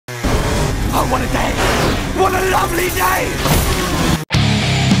Oh, what a day! What a lovely day!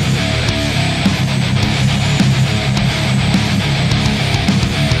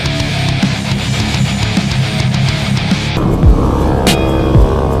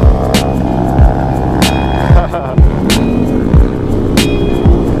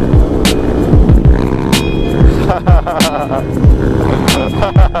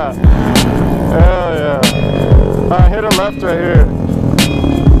 Hell yeah. I hit a left right here.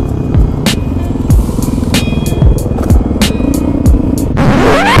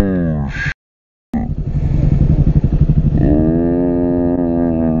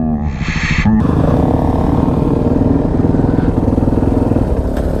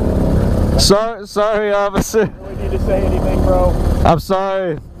 Sorry, officer. You really need to say anything, bro? I'm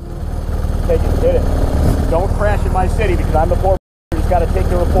sorry. Take it, hit it. Don't crash in my city because I'm the poor. You just got to take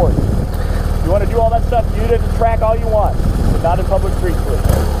the report. You want to do all that stuff, do it at the track all you want, but not in public streets, please.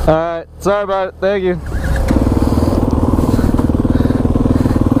 Alright, sorry about it. Thank you.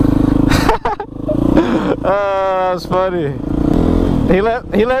 Oh, that was funny. He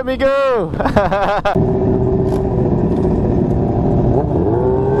let me go.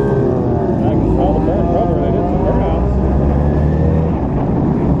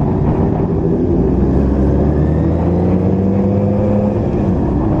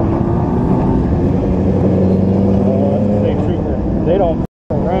 They don't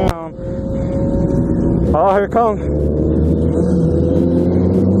around. Oh, here it comes.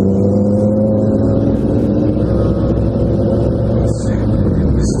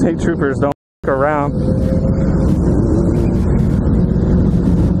 State troopers don't around.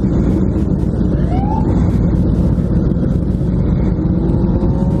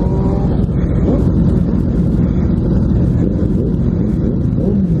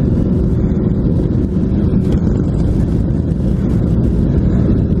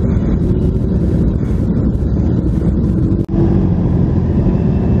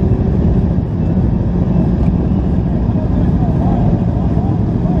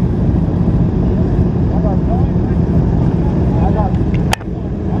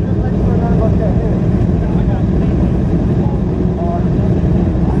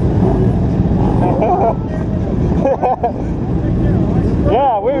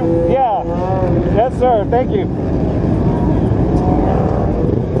 Yeah. Yes, sir. Thank you.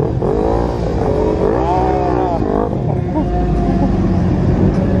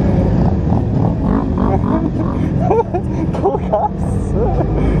 Cool cops.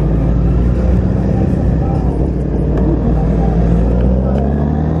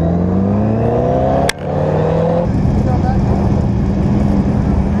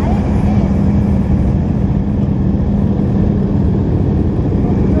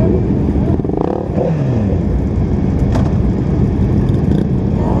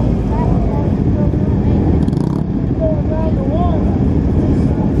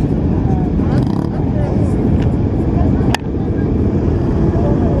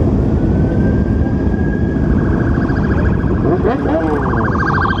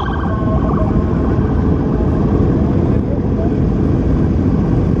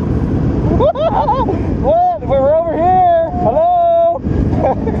 What? We're over here. Hello?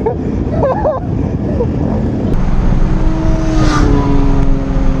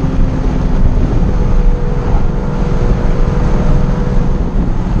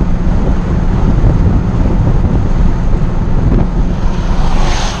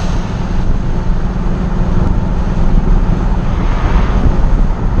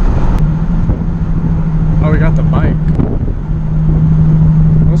 Oh, we got the bike.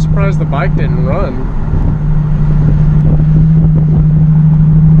 I'm surprised the bike didn't run.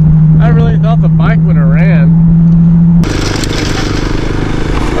 I really thought the bike would have ran.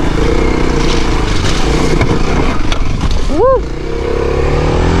 Woo!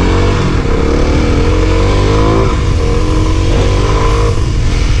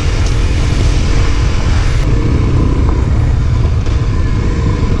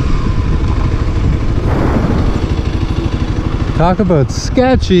 Talk about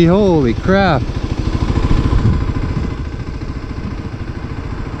sketchy, holy crap.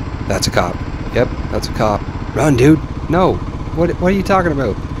 That's a cop. Yep, that's a cop. Run, dude. No. What are you talking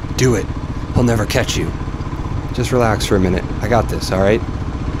about? Do it. He'll never catch you. Just relax for a minute. I got this, alright?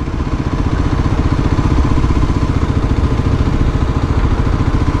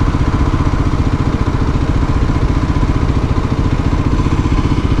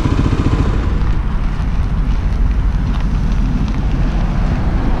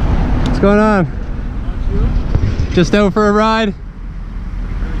 What's going on? Just out for a ride?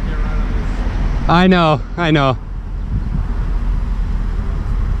 I know. CB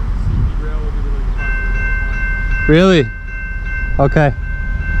rail will be Really? Okay.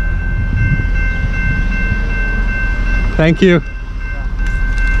 Thank you.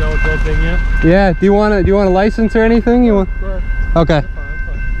 The old job thing, yeah? Yeah. Do you want a license or anything? You want? Okay.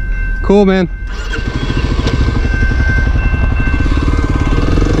 Cool, man.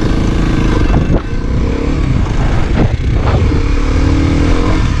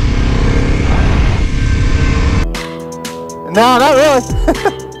 No, not really.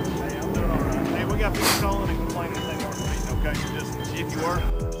 Hey, we got people calling and complaining that they weren't meeting, okay? So just see if you were.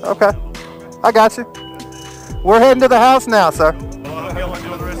 Okay. I got you. We're heading to the house now, sir. Well, I'm going to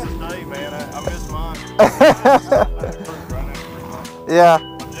enjoy the rest of the day, man. I miss mine. Yeah.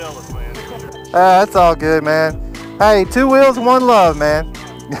 I'm jealous, man. That's all good, man. Hey, 2 wheels, 1 love, man.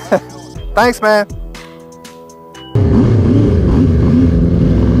 Thanks, man.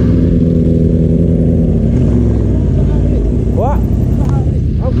 What?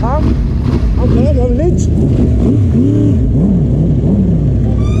 I'm calm, I'm lit.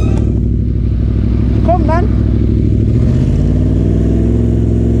 Come, man.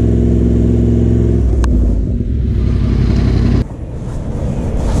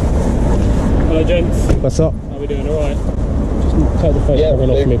 Hello, gents. What's up? How we doing? All right. Just take the face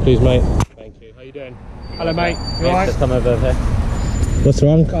covering off me, please, mate. Thank you. How you doing? Hello, mate. You all right? Just come over here. What's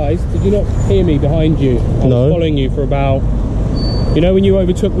wrong? Guys, did you not hear me behind you? I No. was following you for about... You know when you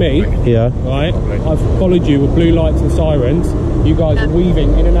overtook me? Yeah. Right? I followed you with blue lights and sirens. You guys were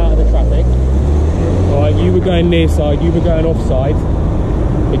weaving in and out of the traffic. Right? You were going near side, you were going offside.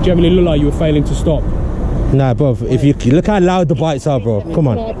 It generally looked like you were failing to stop. Nah, bro, if you look how loud the bikes are, bro. Come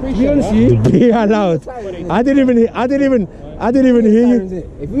on. To be honest with you, Be how loud. I didn't even hear you.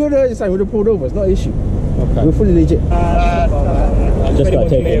 If we would have decided, we would have pulled over. It's not an issue. okay. We're fully legit. Just got to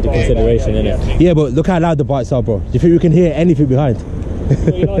take it into consideration, innit? Yeah, but look how loud the bikes are, bro. Do you think we can hear anything behind?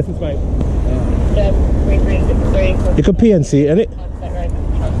 Got your license, mate? You can PNC, innit?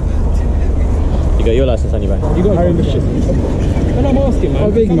 You got your license on your back. You got to the shit. When I'm asking, man.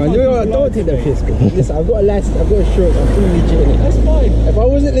 I'm big, man. Don't take the piss. Listen, I've got a license, I've got a shirt, I'm fully legit in it. That's fine. If I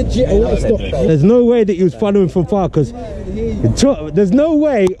wasn't legit, I wouldn't stop. There's no way that you was following from far, because there's no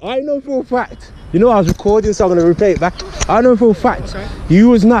way. I know for a fact. You know I was recording, so I'm going to replay it back. I know for a fact you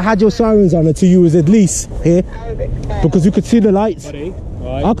was not had your sirens on until you was at least here, because you could see the lights. Buddy,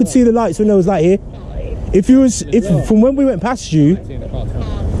 right. I could see the lights when there was light here. If from when we went past you,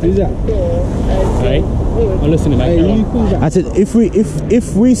 Who's that? Hey, I'm listening, mate. Hey, you cool that? I said if we,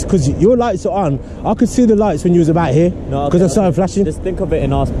 because your lights are on, I could see the lights when you was about here, because I started flashing. Just think of it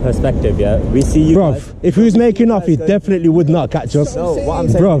in our perspective, yeah? We see you guys. Bruv, if he was making off, he definitely would not catch us. No, what I'm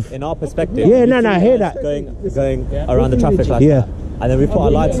saying, Bruv. in our perspective. Yeah, we no, see I you hear guys that. Going around the traffic like Yeah. that. And then we put our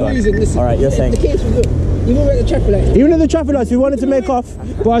lights on. Alright, you're saying. The case was, look, you know where the traffic light is? Even at the traffic lights, we wanted to make off,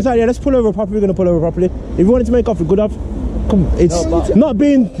 but I was like, yeah, let's pull over properly. We're gonna pull over properly. If we wanted to make off, we could have. Come, it's not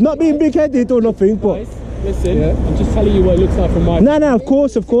being big-headed or nothing, but. Listen, I'm just telling you what it looks like from my... No, of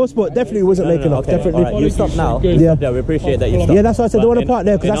course, but definitely wasn't making off, Okay, definitely. alright, you stop now. Yeah. Yeah, we appreciate that you stopped. Yeah, that's why I said I don't want to park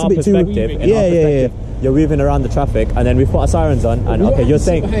there, because that's a bit too... Yeah. You're weaving around the traffic, and then we put our sirens on, and okay, you're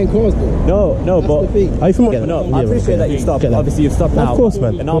saying... Behind cars, though. No, but... Are you from... No, I appreciate that you stopped. Obviously, you've stopped now. Of course,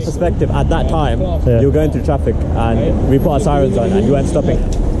 man. In our perspective, at that time, you were going through traffic, and we put our sirens on, and you weren't stopping.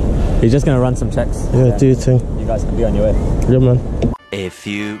 You're just going to run some checks. Yeah, do your thing. You guys can be on your way. Yeah, man. A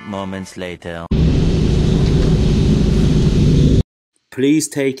few moments later. Please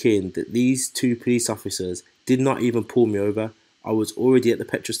take in that these 2 police officers did not even pull me over. I was already at the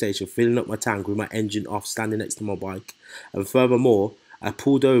petrol station filling up my tank with my engine off, standing next to my bike. And furthermore, I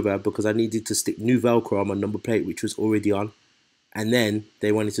pulled over because I needed to stick new Velcro on my number plate, which was already on. And then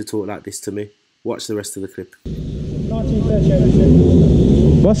they wanted to talk like this to me. Watch the rest of the clip.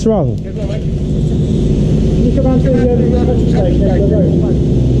 1938. What's wrong? You come around to the petrol station over the road.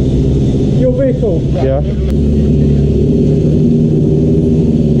 Your vehicle? Yeah.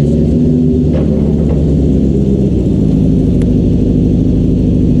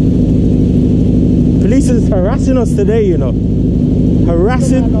 Police is harassing us today, you know.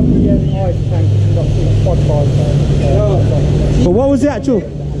 Harassing. But what was the actual?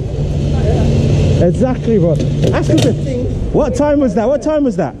 Exactly, bro. Ask him. What time was that? What time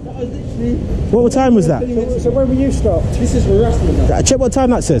was that? What time was that? So when were you stopped? This is harassment. Check what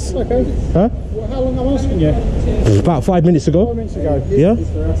time that says. Okay. Huh? Well, how long am I asking you? About 5 minutes ago. 5 minutes ago. Yeah?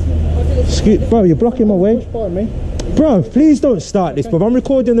 Bro, you're blocking my way. Pardon me. Bro, please don't start this, bro. I'm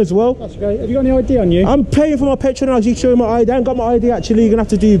recording as well. That's okay. Have you got any ID on you? I'm paying for my petrol and I'll just show you my ID. I ain't got my ID actually. You're gonna have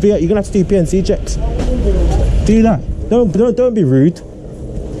to do PNC checks. Do that. Don't be rude.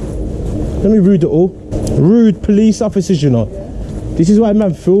 Don't be rude at all. Rude police officers, you know. This is why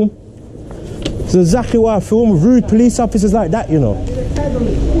man film. It's exactly what I film. Rude police officers like that, you know.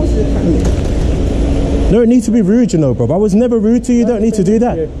 Don't need to be rude, you know, bro. I was never rude to you. Don't need to do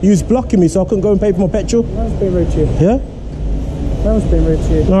that. You was blocking me so I couldn't go and pay for my petrol. I was being rude to you. Yeah? I was being rude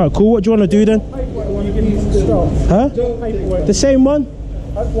to you. Alright, cool. What do you want to do then? Huh? The same one? Do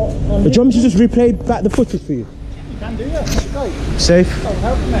you want me to just replay back the footage for you? You can do that. That's great. Safe. Oh,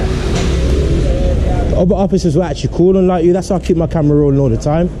 helping that. Other officers were actually cool and like you. That's why I keep my camera rolling all the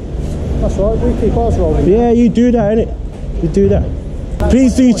time. That's right. We keep ours rolling. Yeah, you do that, innit? You do that.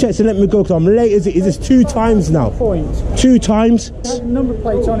 Please do your checks and let me go because I'm late as it is. It's 2 times now. 2 times. If you had number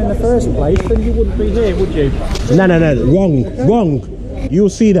plates on in the first place, then you wouldn't be here, would you? No. Wrong. You'll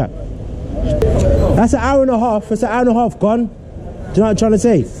see that. That's an hour and a half. That's an hour and a half gone. Do you know what I'm trying to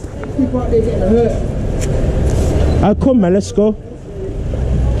say? I'll come, man. Let's go.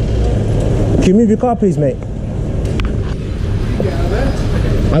 Can you move your car, please, mate?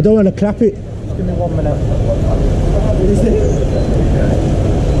 I don't want to clap it. Just give me 1 minute.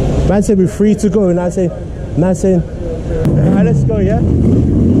 Man said we're free to go, and man saying, alright, let's go, yeah?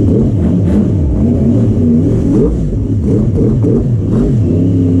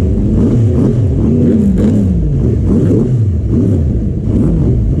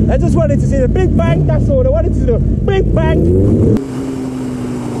 I just wanted to see the big bang, that's all. I wanted to do. Big bang!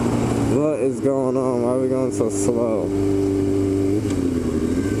 What is going on? Why are we going so slow?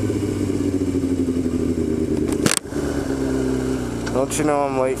 Don't you know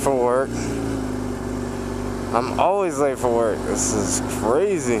I'm late for work? I'm always late for work. This is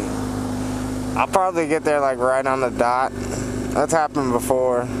crazy. I'll probably get there like right on the dot. That's happened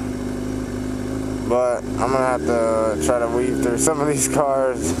before. But I'm gonna have to try to weave through some of these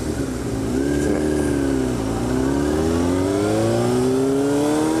cars.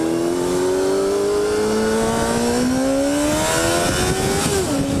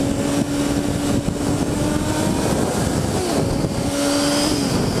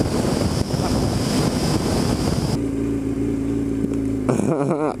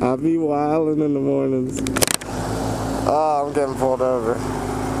 I'll be wilding in the mornings. Oh, I'm getting pulled over. Why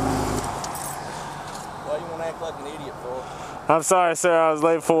do you want to act like an idiot for? I'm sorry, sir. I was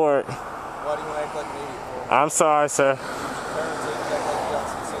late for work. Why do you want to act like an idiot for? I'm sorry, sir.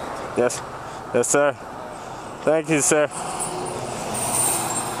 Yes. Yes, sir. Thank you, sir.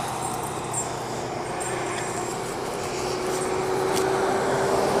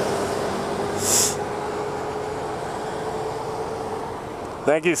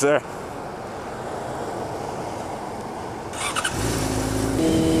 Thank you, sir.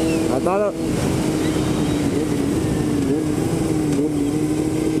 I thought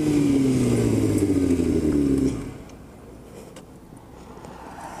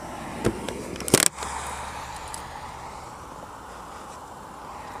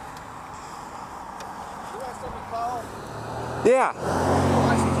yeah.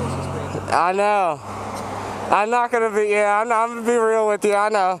 I know. I'm not gonna be, I'm gonna be real with you, I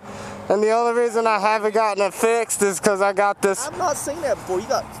know. And the only reason I haven't gotten it fixed is because I got this. I've not seen that before. You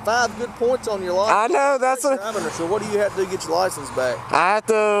got 5 good points on your license. I know, that's what. So what do you have to do to get your license back? I have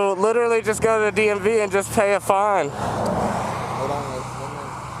to literally just go to the DMV and just pay a fine. Hold on, 1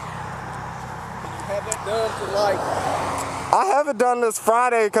 minute. Can you have that done for like? I haven't done this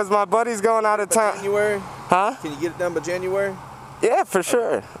Friday because my buddy's going out of town. January? Huh? Can you get it done by January? Yeah, for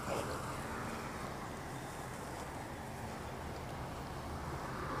sure.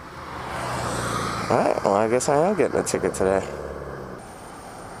 Alright, well I guess I am getting a ticket today.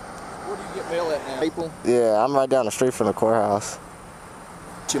 Where do you get mail at now? People? Yeah, I'm right down the street from the courthouse.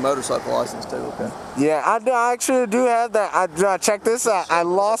 It's your motorcycle license too, okay. Yeah, I actually do have that. Check this out. I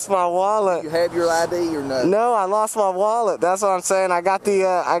lost my wallet. You have your ID or no? No, I lost my wallet. That's what I'm saying. I got the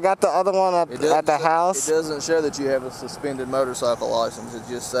other one at the house. It doesn't show that you have a suspended motorcycle license. It's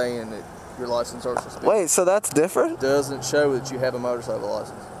just saying that your license are suspended. Wait, so that's different? It doesn't show that you have a motorcycle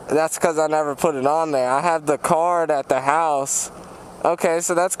license. That's because I never put it on there. I have the card at the house. Okay,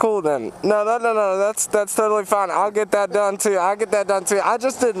 so that's cool then. No, that's totally fine. I'll get that done too. I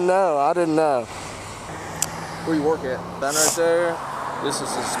just didn't know. I didn't know. Where you work at? Down right there. This is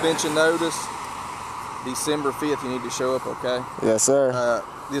suspension notice. December 5th, you need to show up, okay? Yes, sir.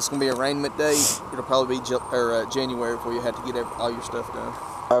 This is going to be arraignment date. It'll probably be January before you have to get all your stuff done.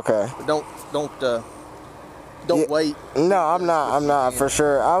 Okay. But don't wait. No, I'm not for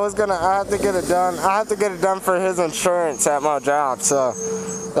sure. I have to get it done. I have to get it done for his insurance at my job. So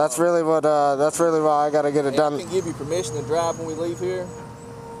that's really why I got to get it done. I can give you permission to drive when we leave here.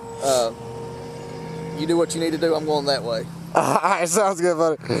 You do what you need to do. I'm going that way. All right, sounds good,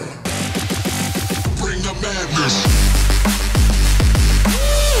 buddy. Bring the madness.